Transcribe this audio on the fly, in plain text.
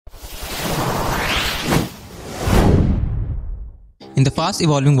In the fast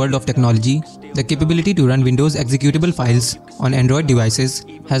evolving world of technology, the capability to run Windows executable files on Android devices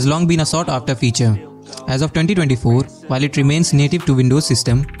has long been a sought after feature. As of 2024, while it remains native to Windows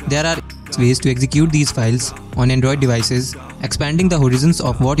system, there are ways to execute these files on Android devices, expanding the horizons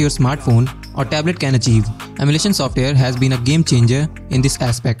of what your smartphone or tablet can achieve. Emulation software has been a game changer in this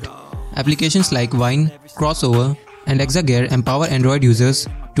aspect. Applications like Wine, Crossover, and EXE empower Android users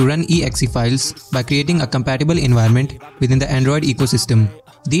to run EXE files by creating a compatible environment within the Android ecosystem.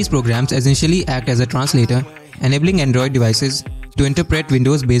 These programs essentially act as a translator, enabling Android devices to interpret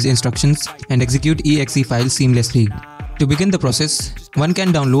Windows-based instructions and execute EXE files seamlessly. To begin the process, one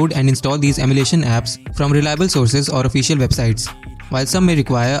can download and install these emulation apps from reliable sources or official websites. While some may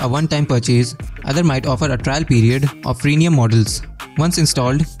require a one-time purchase, others might offer a trial period of freemium models. Once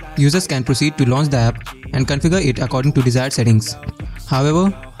installed, users can proceed to launch the app and configure it according to desired settings.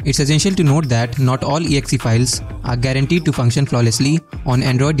 However, it's essential to note that not all EXE files are guaranteed to function flawlessly on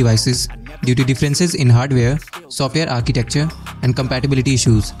Android devices due to differences in hardware, software architecture, and compatibility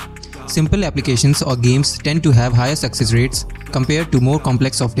issues. Simple applications or games tend to have higher success rates compared to more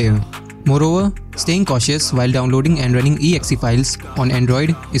complex software. Moreover, staying cautious while downloading and running EXE files on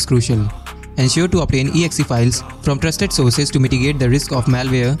Android is crucial. Ensure to obtain EXE files from trusted sources to mitigate the risk of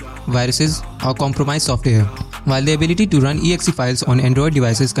malware, viruses, or compromised software. While the ability to run EXE files on Android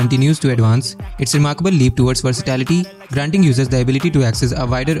devices continues to advance, its remarkable leap towards versatility, granting users the ability to access a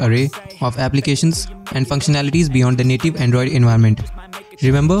wider array of applications and functionalities beyond the native Android environment.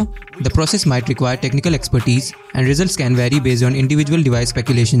 Remember, the process might require technical expertise and results can vary based on individual device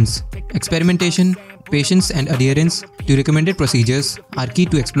speculations. Experimentation, patience and adherence to recommended procedures are key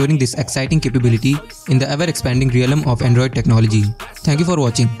to exploring this exciting capability in the ever-expanding realm of Android technology. Thank you for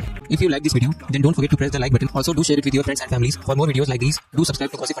watching. If you like this video, then don't forget to press the like button. Also do share it with your friends and families. For more videos like these, do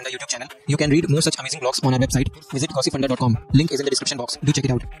subscribe to Gossipfunda YouTube channel. You can read more such amazing blogs on our website. Visit gossipfunda.com. Link is in the description box. Do check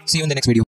it out. See you in the next video.